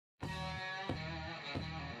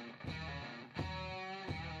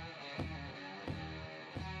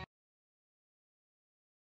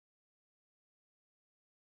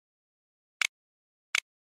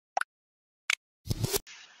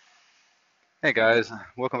Hey guys,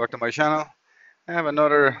 welcome back to my channel. I have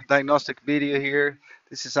another diagnostic video here.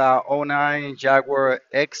 This is a '09 Jaguar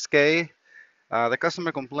XK. The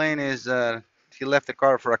customer complaint is he left the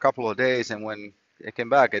car for a couple of days and when it came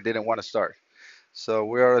back it didn't want to start. So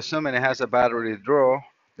we are assuming it has a battery draw.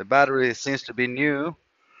 The battery seems to be new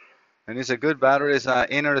and it's a good battery. It's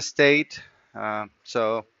inner state,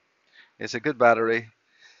 so it's a good battery.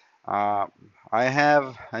 Uh, I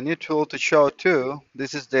have a new tool to show too.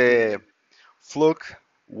 This is the FLUKE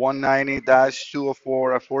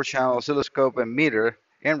 190-204, a 4-channel oscilloscope and meter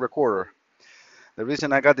and recorder. The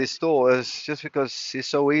reason I got this tool is just because it's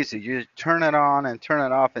so easy. You turn it on and turn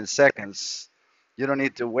it off in seconds. You don't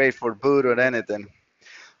need to wait for boot or anything.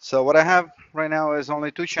 So what I have right now is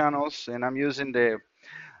only 2 channels, and I'm using the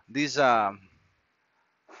this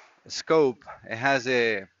scope. It has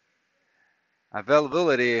a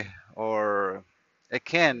availability, or it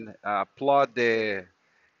can plot the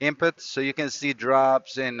input, so you can see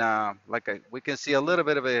drops and we can see a little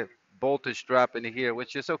bit of a voltage drop in here,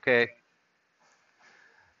 which is okay.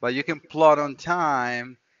 But you can plot on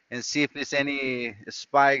time and see if there's any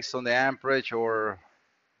spikes on the amperage or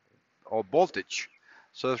voltage.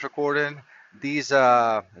 So it's recording these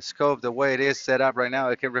scope the way it is set up right now.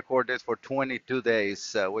 It can record this for 22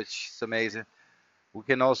 days, which is amazing. We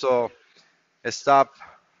can also stop.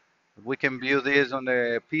 We can view this on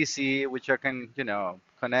the PC, which I can,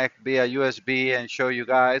 connect via USB and show you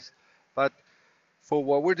guys. But for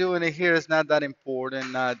what we're doing here, it's not that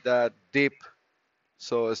important, not that deep,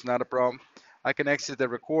 so it's not a problem. I can exit the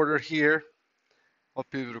recorder here. All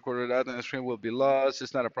people recorded out on the screen will be lost.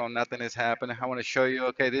 It's not a problem. Nothing is happening. I want to show you.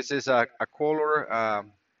 Okay, this is a color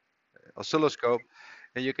oscilloscope,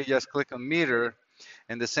 and you can just click on meter,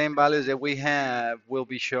 and the same values that we have will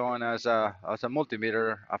be shown as a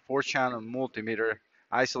multimeter, a 4-channel multimeter,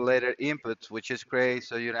 isolated inputs, which is great.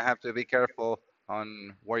 So you don't have to be careful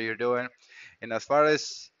on what you're doing. And as far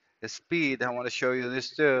as the speed, I want to show you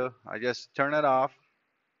this too. I just turn it off,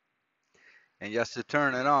 and just to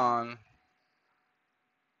turn it on,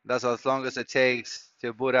 that's as long as it takes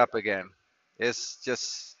to boot up again. It's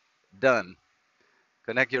just done.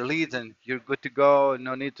 Connect your leads and you're good to go.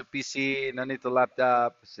 No need to PC, no need to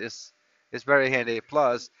laptop. It's very handy.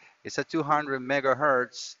 Plus, it's a 200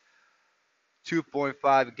 megahertz,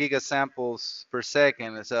 2.5 gigasamples per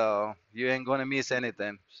second, so you ain't gonna miss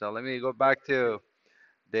anything. So let me go back to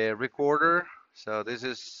the recorder. So this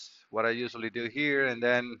is what I usually do here, and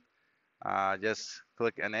then just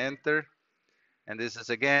click and enter. And this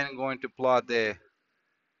is again going to plot the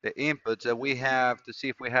inputs that we have to see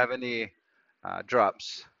if we have any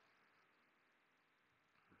drops.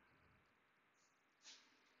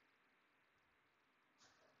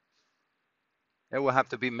 It will have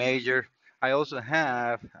to be major. I also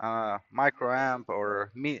have microamp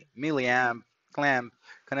or milliamp clamp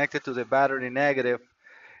connected to the battery negative,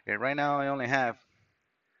 and right now I only have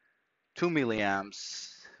 2 milliamps,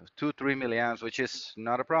 3 milliamps, which is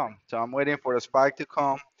not a problem. So I'm waiting for the spike to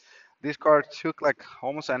come. This car took like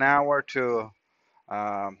almost an hour to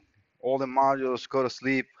um, all the modules go to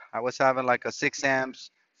sleep. I was having like a 6 amps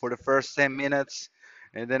for the first 10 minutes,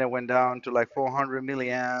 and then it went down to like 400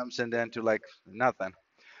 milliamps, and then to like nothing.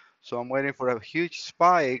 So I'm waiting for a huge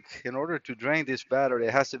spike in order to drain this battery.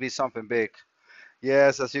 It has to be something big.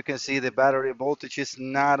 Yes, as you can see, the battery voltage is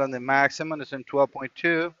not on the maximum. It's in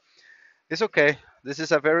 12.2. It's okay. This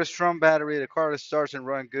is a very strong battery. The car starts and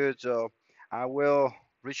runs good, so I will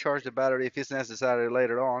recharge the battery if it's necessary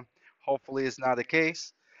later on. Hopefully, it's not the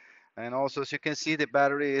case. And also, as you can see, the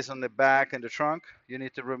battery is on the back and the trunk. You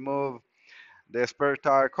need to remove the spare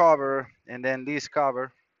tire cover and then this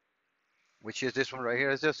cover, which is this one right here.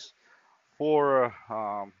 It's just 4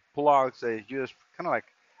 plugs that you just kind of like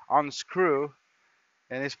unscrew,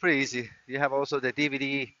 and it's pretty easy. You have also the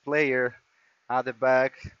DVD player at the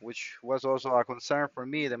back, which was also a concern for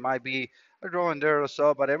me. There might be a drawer in there or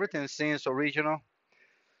so, but everything seems original.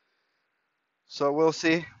 So we'll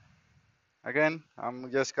see. Again, I'm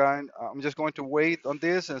just going to wait on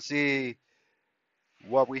this and see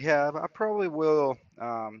what we have. I probably will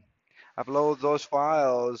upload those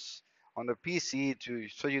files on the PC to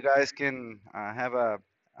so you guys can have a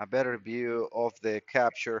better view of the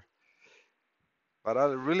capture. But I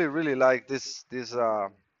really, really like this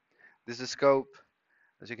scope.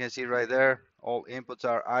 As you can see right there, all inputs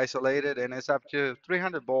are isolated and it's up to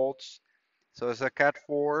 300 volts. So it's a Cat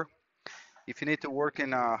 4. If you need to work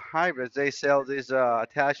in hybrids, they sell this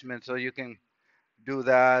attachment so you can do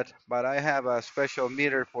that. But I have a special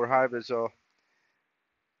meter for hybrids, so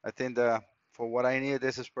I think for what I need,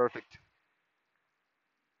 this is perfect.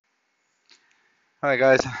 All right,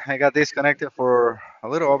 guys, I got disconnected for a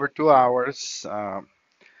little over 2 hours. I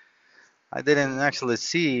didn't actually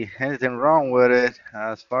see anything wrong with it.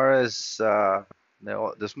 As far as the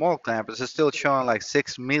small clamp, it's still showing like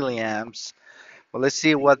 6 milliamps. But let's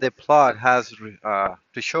see what the plot has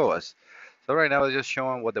to show us. So right now it's just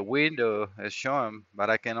showing what the window is showing,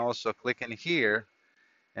 but I can also click in here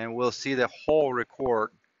and we'll see the whole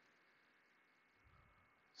record.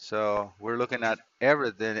 So we're looking at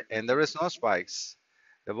everything, and there is no spikes.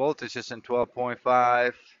 The voltage is in 12.5,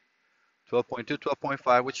 12.2,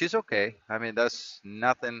 12.5, which is okay. I mean, that's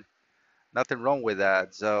nothing wrong with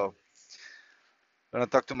that. So I'm gonna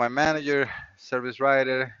talk to my manager, service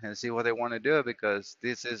writer, and see what they want to do because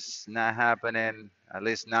this is not happening, at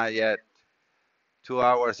least not yet. 2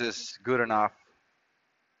 hours is good enough.